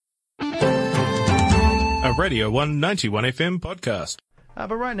A Radio 191 FM podcast.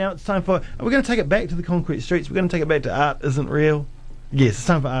 But right now it's time for... We're going to take it back to the concrete streets. We're going to take it back to Art Isn't Real. Yes, it's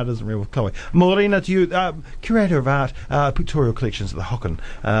time for Art Isn't Real with Chloe. Morena, to you, curator of art, pictorial collections at the Hocken,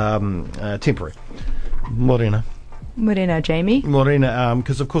 temporary. Morena, Jamie. Morena,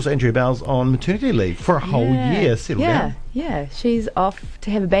 because of course Andrea Bell's on maternity leave for a whole year. Settle down. Yeah, she's off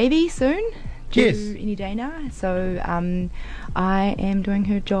to have a baby soon. Yes. Any day now. So I am doing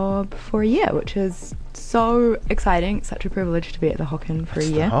her job for a year, which is so exciting. It's such a privilege to be at the Hocken for a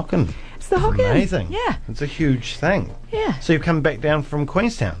year. It's the Hocken. Amazing. Yeah. It's a huge thing. Yeah. So you've come back down from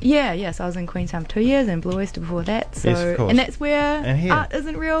Queenstown. Yes, I was in Queenstown for 2 years and Blue Oyster before that. So, yes, of course. And that's where Art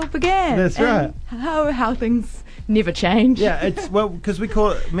Isn't Real began. That's right. How things never change. Yeah, it's, well, because we call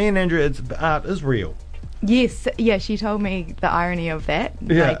it, me and Andrea, it's Art Is Real. Yes, yeah, she told me the irony of that.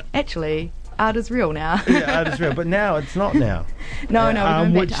 Yeah. Like, actually, art is real now. Yeah, Art Is Real, but now it's not now. No, we're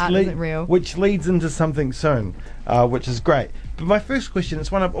going back to Art Isn't Real. Which leads into something soon, which is great. But my first question,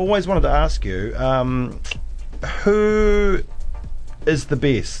 it's one I've always wanted to ask you. Who is the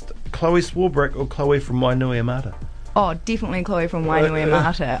best, Chloe Swarbrick or Chloe from Wainuiomata? Oh, definitely Chloe from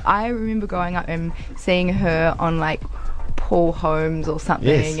Wainuiomata. I remember growing up and seeing her on like Paul Holmes or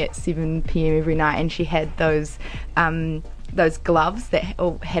something at 7 p.m. every night, and she had those gloves that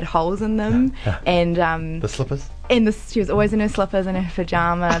all had holes in them, and the slippers. And she was always in her slippers and her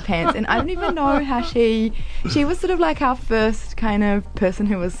pajama pants, and I don't even know how she was sort of like our first kind of person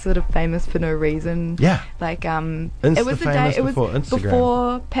who was sort of famous for no reason. Yeah. Like it was the day, it was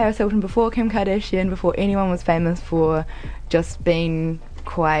before Paris Hilton, before Kim Kardashian, before anyone was famous for just being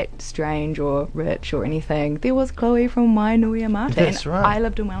quite strange or rich or anything. There was Chloe from Wainuiomata. That's and right. I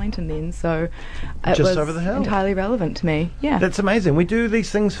lived in Wellington then, so it just was over the hill. Entirely relevant to me. Yeah. That's amazing. We do these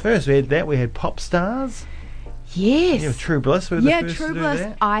things first. We had that. We had Pop Stars. Yes. Yeah, True Bliss. We were the first True to do Bliss.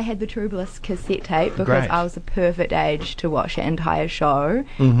 that. I had the True Bliss cassette tape because Great. I was the perfect age to watch the entire show.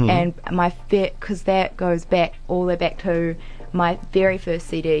 Mm-hmm. And because that goes back all the way back to my very first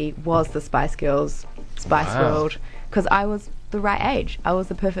CD was the Spice Girls Spice World, because I was the right age. I was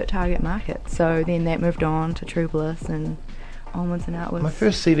the perfect target market. So then that moved on to True Bliss and onwards and outwards. My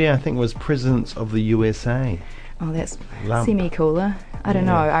first CD, I think, was Presidents of the USA. Oh, that's Lump. semi-cooler. I don't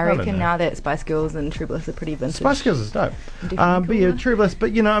know. I don't reckon know. now that Spice Girls and True Bliss are pretty vintage. Spice Girls is dope. Definitely But yeah, cooler. True Bliss.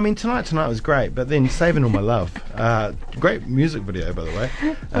 But you know, I mean, Tonight was great. But then Saving All My Love, great music video, by the way.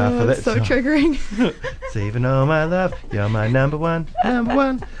 For that so song. triggering. Saving All My Love, you're my number one.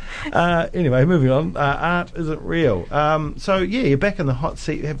 Anyway, moving on. Art Isn't Real. So yeah, you're back in the hot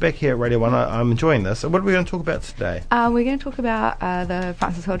seat. Back here at Radio 1. I'm enjoying this. So what are we going to talk about today? We're going to talk about the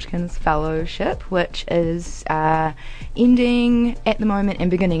Frances Hodgkins Fellowship, which is ending at the moment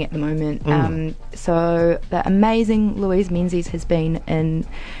and beginning at the moment. So the amazing Louise Menzies has been in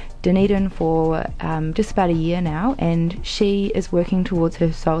Dunedin for just about a year now, and she is working towards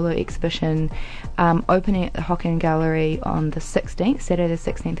her solo exhibition opening at the Hocken Gallery on the 16th, Saturday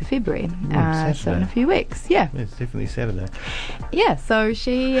the 16th of February. So in a few weeks. Yeah, it's definitely Saturday. Yeah, so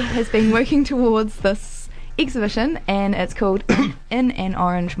she has been working towards this exhibition, and it's called In an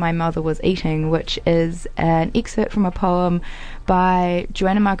Orange My Mother Was Eating, which is an excerpt from a poem by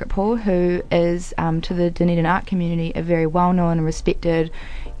Joanna Margaret Paul, who is to the Dunedin art community a very well-known and respected,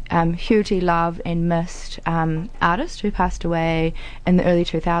 hugely loved and missed artist who passed away in the early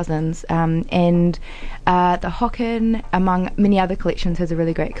 2000s. And the Hocken, among many other collections, has a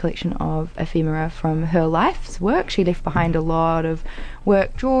really great collection of ephemera from her life's work. She left behind a lot of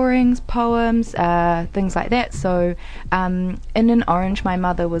work, drawings, poems, things like that. So In an Orange My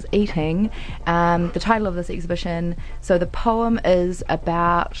Mother Was Eating, the title of this exhibition, so the poem is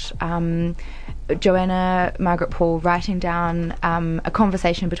about Joanna Margaret Paul writing down a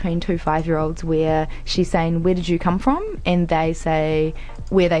conversation between two 5-year-olds where she's saying, "Where did you come from?" and they say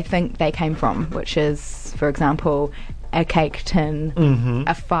where they think they came from, which is, for example, a cake tin,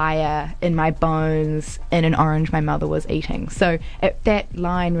 a fire in my bones, in an orange my mother was eating. So that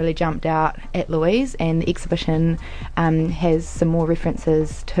line really jumped out at Louise, and the exhibition has some more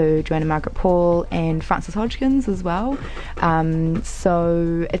references to Joanna Margaret Paul and Frances Hodgkins as well.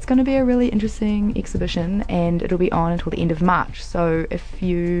 So it's going to be a really interesting exhibition, and it'll be on until the end of March. So if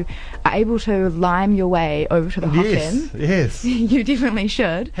you are able to lime your way over to the Hocken, yes, you definitely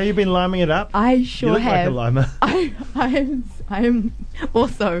should. Have you been liming it up? I sure you look have. like a limer. I I am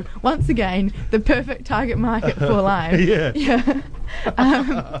also, once again, the perfect target market for lime. Yeah.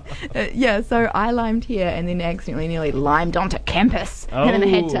 So I limed here and then accidentally nearly limed onto campus. And then I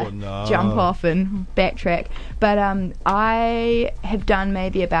had to jump off and backtrack. But I have done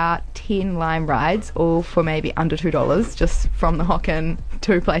maybe about 10 lime rides, all for maybe under $2, just from the Hocken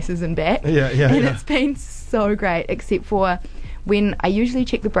 2 places and back. And it's been so great, except for when I usually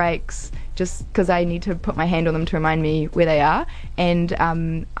check the brakes just because I need to put my hand on them to remind me where they are. And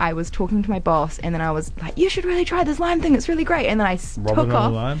I was talking to my boss, and then I was like, "You should really try this lime thing. It's really great." And then I took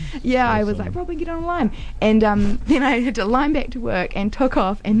off. Lime? Yeah, awesome. I was like, "Robin, get on a lime." And then I had to lime back to work and took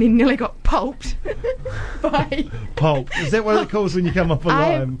off, and then nearly got pulped by. Pulp. Is that what it calls when you come off a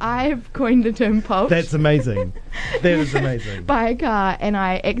lime? I've coined the term pulped. That's amazing. That is amazing. By a car, and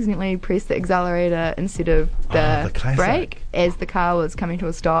I accidentally pressed the accelerator instead of the brake as the car was coming to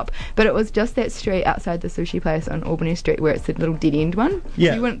a stop. But it was just that street outside the sushi place on Albany Street where it's the little dead end one.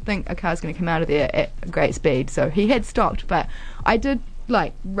 Yeah. So you wouldn't think a car's going to come out of there at a great speed. So he had stopped, but I did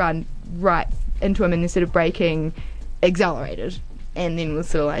run right into him, and instead of braking, accelerated, and then was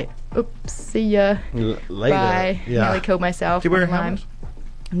sort of like, "Oops, see ya, Later. bye." Yeah. Nearly killed myself. Do you wear a on lime. helmet?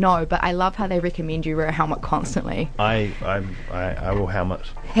 No, but I love how they recommend you wear a helmet constantly. I will helmet.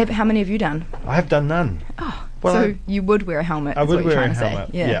 How many have you done? I have done none. Oh, Well, so you would wear a helmet. I is would what you're wear a trying to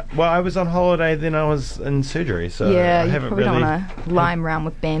helmet. say. Yeah. Well, I was on holiday, then I was in surgery, so Yeah, I you haven't probably really. don't want to lime around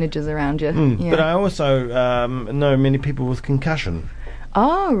with bandages around you. Yeah. But I also know many people with concussion.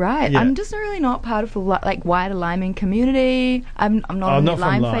 Oh, right. Yeah. I'm just really not part of the wider liming community. I'm not on not the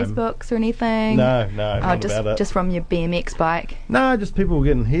from lime Lime. Facebooks or anything. No, not just about it. just from your BMX bike. No, just people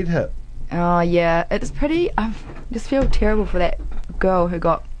getting head hit. Oh yeah, it's pretty. I just feel terrible for that girl who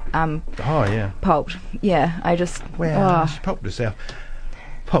got Oh yeah. pulped. Yeah, I just. Wow, oh. she pulped herself.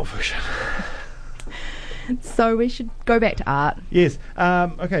 Pulp Fiction. So we should go back to art. Yes.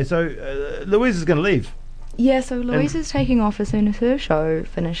 Okay, so Louise is going to leave, Yeah, so Louise is taking off as soon as her show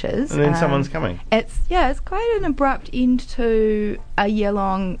finishes. and then someone's coming. It's quite an abrupt end to a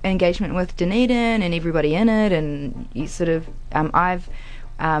year-long engagement with Dunedin and everybody in it, and you sort of I've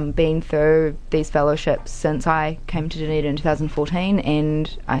been through these fellowships since I came to Dunedin in 2014,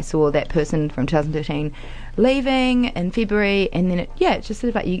 and I saw that person from 2013 leaving in February, and then it's just sort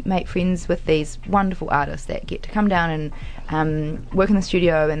of like you make friends with these wonderful artists that get to come down and work in the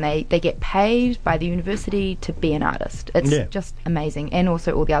studio, and they get paid by the university to be an artist. It's just amazing, and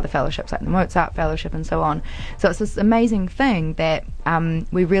also all the other fellowships like the Mozart Fellowship and so on. So it's this amazing thing that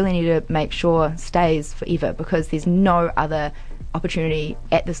we really need to make sure stays forever, because there's no other opportunity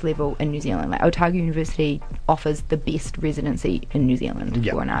at this level in New Zealand. Like Otago University offers the best residency in New Zealand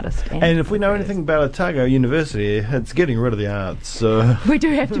for an artist. And if we know anything about Otago University, it's getting rid of the arts. So we do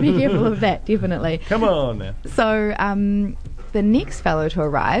have to be careful of that, definitely. Come on now. So the next fellow to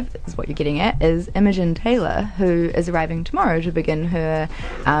arrive, is what you're getting at, is Imogen Taylor, who is arriving tomorrow to begin her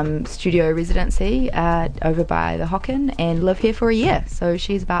studio residency over by the Hocken and live here for a year. So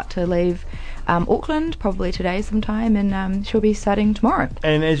she's about to leave Auckland probably today sometime, and she'll be starting tomorrow.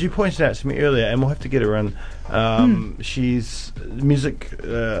 And as you pointed out to me earlier, and we'll have to get her in, she's music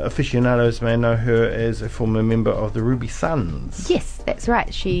aficionados may know her as a former member of the Ruby Sons. Yes, that's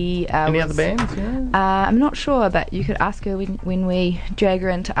right. She Any other bands? Yeah? I'm not sure, but you could ask her when we drag her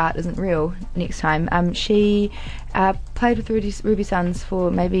into Art Isn't Real next time. She played with Ruby Sons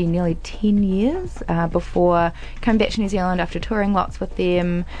for maybe nearly 10 years before coming back to New Zealand after touring lots with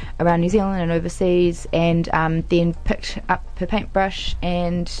them around New Zealand and overseas, and then picked up her paintbrush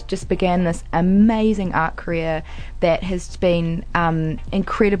and just began this amazing art career that has been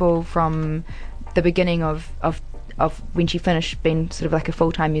incredible from the beginning of when she finished being sort of like a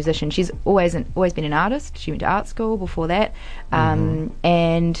full-time musician. She's always been an artist. She went to art school before that,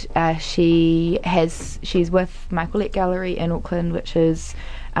 and she's with my Colette Gallery in Auckland, which is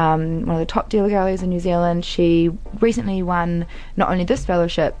one of the top dealer galleries in New Zealand. She recently won not only this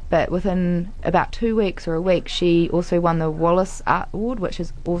fellowship, but within about 2 weeks or a week, she also won the Wallace Art Award, which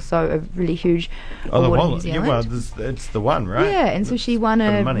is also a really huge award in New Zealand. Yeah, well, it's the one, right? Yeah, and so she won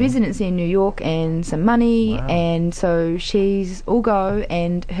a residency in New York and some money, and so she's all go,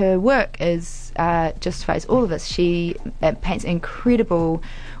 and her work is justifies all of this. She paints incredible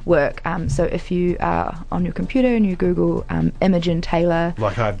work. So if you are on your computer and you Google Imogen Taylor,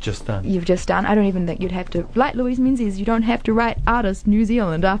 like I've just done, I don't even think you'd have to, like Louise Menzies, you don't have to write Artist New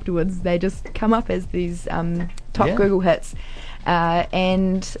Zealand afterwards. They just come up as these top Google hits.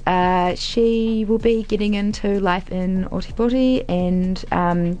 And she will be getting into life in Ōtepoti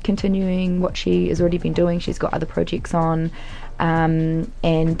and continuing what she has already been doing. She's got other projects on.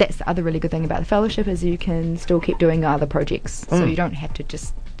 And that's the other really good thing about the fellowship is you can still keep doing other projects. So you don't have to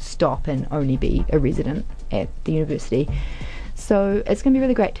just stop and only be a resident at the university. So it's going to be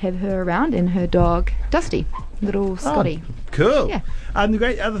really great to have her around and her dog, Dusty, little Scotty. Cool. Yeah. And the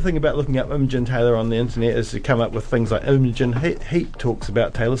great other thing about looking up Imogen Taylor on the internet is to come up with things like Imogen Heap talks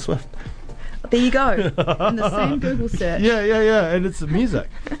about Taylor Swift. There you go. In the same Google search. Yeah, and it's the music.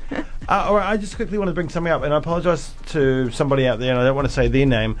 All right, I just quickly want to bring something up, and I apologise to somebody out there, and I don't want to say their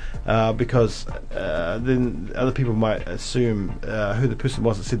name because then other people might assume who the person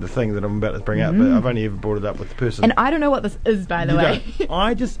was that said the thing that I'm about to bring up, but I've only ever brought it up with the person. And I don't know what this is, by the way.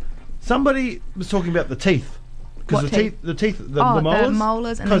 Somebody was talking about the teeth. Because the molars. The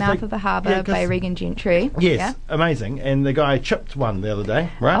molars in the mouth of the harbour by Regan Gentry. Yes, yeah. Amazing. And the guy chipped one the other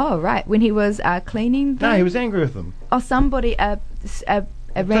day, right? Oh, right. When he was cleaning them? No, he was angry with them. Oh, somebody, a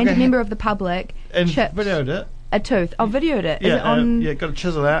random member of the public and chipped videoed it. A tooth. Oh, videoed it. Yeah, is it on? Got a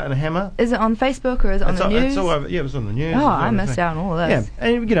chisel out and a hammer. Is it on Facebook or is it on the news? It's all over. Yeah, it was on the news. Oh, I missed out on all of this. Yeah,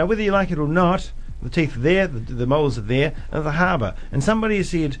 and whether you like it or not, the teeth are there, the molars are there, and the harbour. And somebody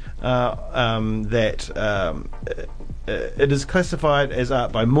said that it is classified as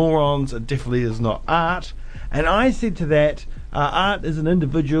art by morons. It definitely is not art. And I said to that, art is an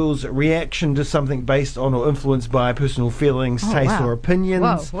individual's reaction to something based on or influenced by personal feelings, taste, or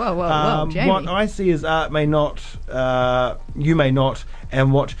opinions. Whoa, Jamie. What I see as art may not, you may not,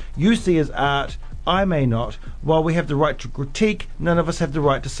 and what you see as art, I may not. While we have the right to critique, none of us have the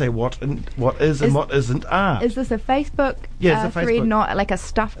right to say what is and what isn't art. Is this a Facebook thread, not like a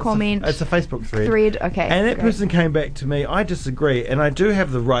stuff comment? It's a Facebook thread. Okay. And that person came back to me, I disagree, and I do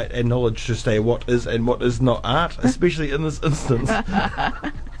have the right and knowledge to say what is and what is not art, especially in this instance.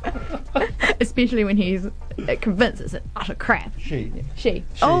 Especially when he's convinced it's an utter crap. She.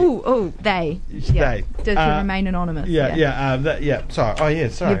 Oh, they. They. Does he remain anonymous? Sorry.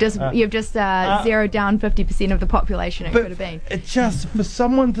 Sorry. You've just zeroed down 50% of the population it could have been. It's just for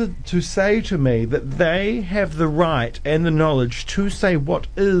someone to say to me that they have the right and the knowledge to say what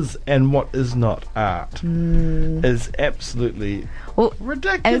is and what is not art is absolutely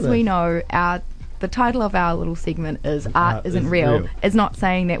ridiculous. As we know, the title of our little segment is Art Isn't Real. It's not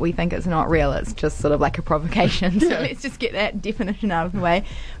saying that we think it's not real, it's just sort of like a provocation. So let's just get that definition out of the way.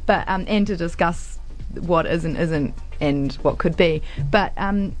 But and to discuss what is and isn't and what could be. But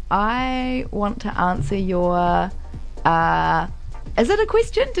I want to answer your is it a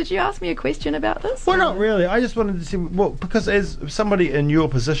question? Did you ask me a question about this? Well, not really. I just wanted to see, because as somebody in your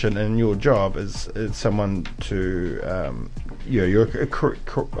position and your job is someone to, you're a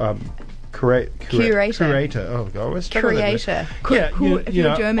curator. Oh God, we're creator. If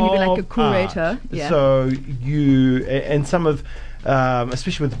you're German, you'd be like a curator. Yeah. So you and some of,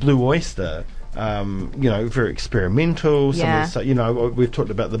 especially with Blue Oyster, very experimental. Yeah. Some of we've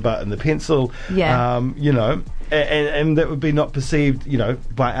talked about the butt and the pencil. Yeah. And that would be not perceived,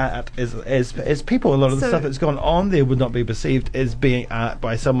 by art as people. A lot of the stuff that's gone on there would not be perceived as being art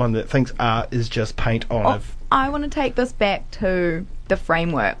by someone that thinks art is just paint on. I want to take this back to the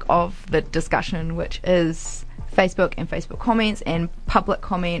framework of the discussion, which is Facebook and Facebook comments and public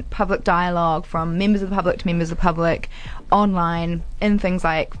comment, public dialogue from members of the public to members of the public online in things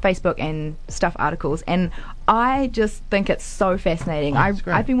like Facebook and stuff articles. And I just think it's so fascinating.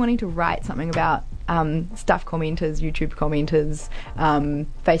 I've been wanting to write something about stuff commenters, YouTube commenters,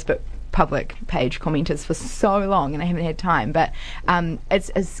 Facebook public page commenters for so long, and I haven't had time, but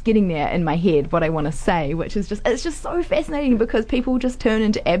it's getting there in my head what I want to say, which is it's just so fascinating because people just turn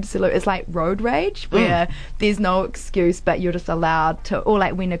into absolute, it's like road rage where there's no excuse, but you're just allowed to, or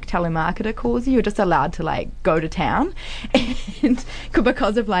like when a telemarketer calls you, you're just allowed to like go to town and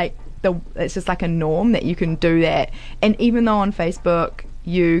because of like it's just like a norm that you can do that. And even though on Facebook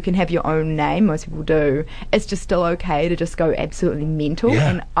you can have your own name, most people do, it's just still okay to just go absolutely mental.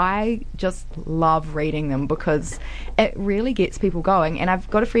 And I just love reading them because it really gets people going. And I've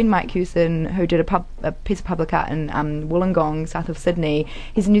got a friend, Mike Hewson, who did a piece of public art in Wollongong, south of Sydney.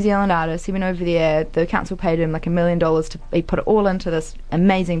 He's a New Zealand artist. He went over there, the council paid him like $1 million he put it all into this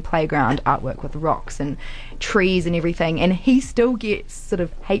amazing playground artwork with rocks and trees and everything, and he still gets sort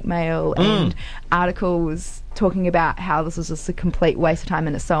of hate mail and articles talking about how this is just a complete waste of time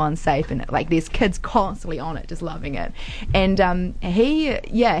and it's so unsafe, and like there's kids constantly on it just loving it. And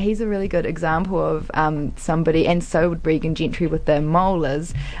he's a really good example of somebody, and so would Regan Gentry with the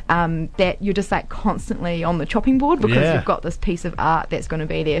molars, that you're just like constantly on the chopping board because you've got this piece of art that's going to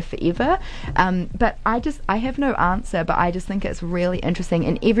be there forever. But I have no answer, but I just think it's really interesting,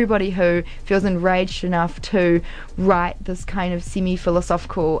 and everybody who feels enraged enough to write this kind of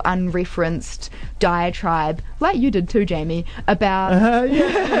semi-philosophical, unreferenced diatribe like you did too, Jamie, about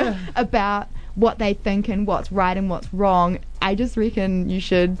Yeah. about what they think and what's right and what's wrong. I just reckon you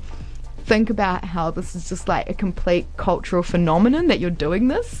should think about how this is just like a complete cultural phenomenon that you're doing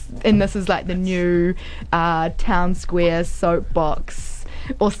this, and this is like the new town square soapbox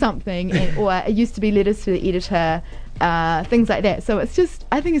or something, or it used to be letters to the editor, things like that. So it's just,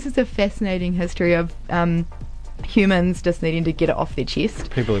 I think it's just a fascinating history of humans just needing to get it off their chest.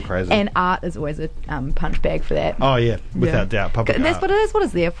 People are crazy. And art is always a punch bag for that. Oh yeah, without doubt. Public That's art. what it is. What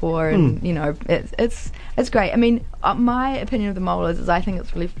it's there for, and you know, it's great. I mean, my opinion of the mole is I think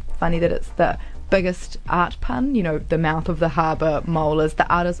it's really funny that it's the biggest art pun. You know, the mouth of the harbour mole is the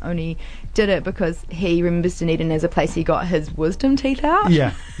artist only did it because he remembers Dunedin as a place he got his wisdom teeth out.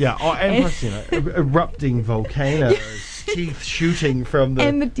 Yeah. Oh, and plus, you know, erupting volcanoes, teeth shooting from the.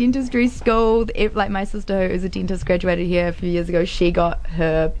 And the dentistry school, like my sister, who is a dentist, graduated here a few years ago. She got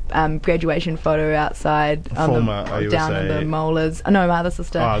her graduation photo outside down in the molars. No, my other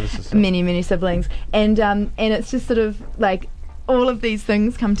sister. Oh, the sister. Many siblings, and it's just sort of like all of these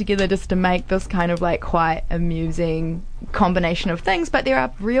things come together just to make this kind of like quite amusing combination of things. But there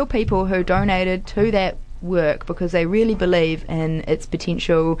are real people who donated to that work because they really believe in its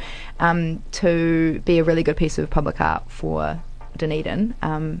potential to be a really good piece of public art for Dunedin,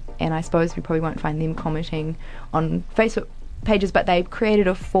 and I suppose we probably won't find them commenting on Facebook pages, but they created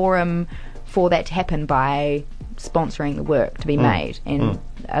a forum for that to happen by sponsoring the work to be made and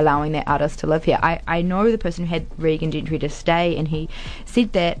allowing that artist to live here. I know the person who had Regan Gentry to stay, and he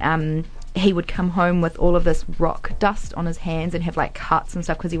said that he would come home with all of this rock dust on his hands and have like cuts and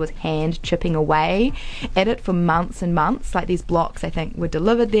stuff because he was hand chipping away at it for months and months. Like these blocks, I think, were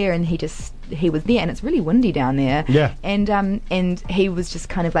delivered there, and he was there, and it's really windy down there. Yeah. And he was just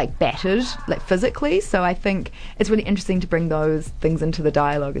kind of like battered, like physically. So I think it's really interesting to bring those things into the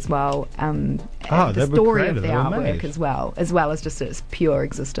dialogue as well. The story of the artwork as well as just its pure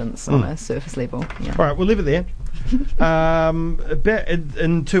existence on a surface level. Yeah. All right, we'll leave it there.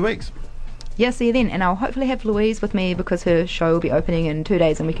 In 2 weeks. Yeah, see you then. And I'll hopefully have Louise with me because her show will be opening in 2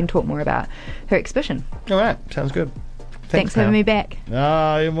 days and we can talk more about her exhibition. All right, sounds good. Thanks for having me back.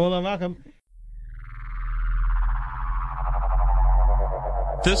 You're more than welcome.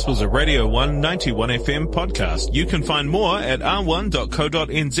 This was a Radio 1 91 FM podcast. You can find more at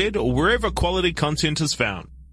r1.co.nz or wherever quality content is found.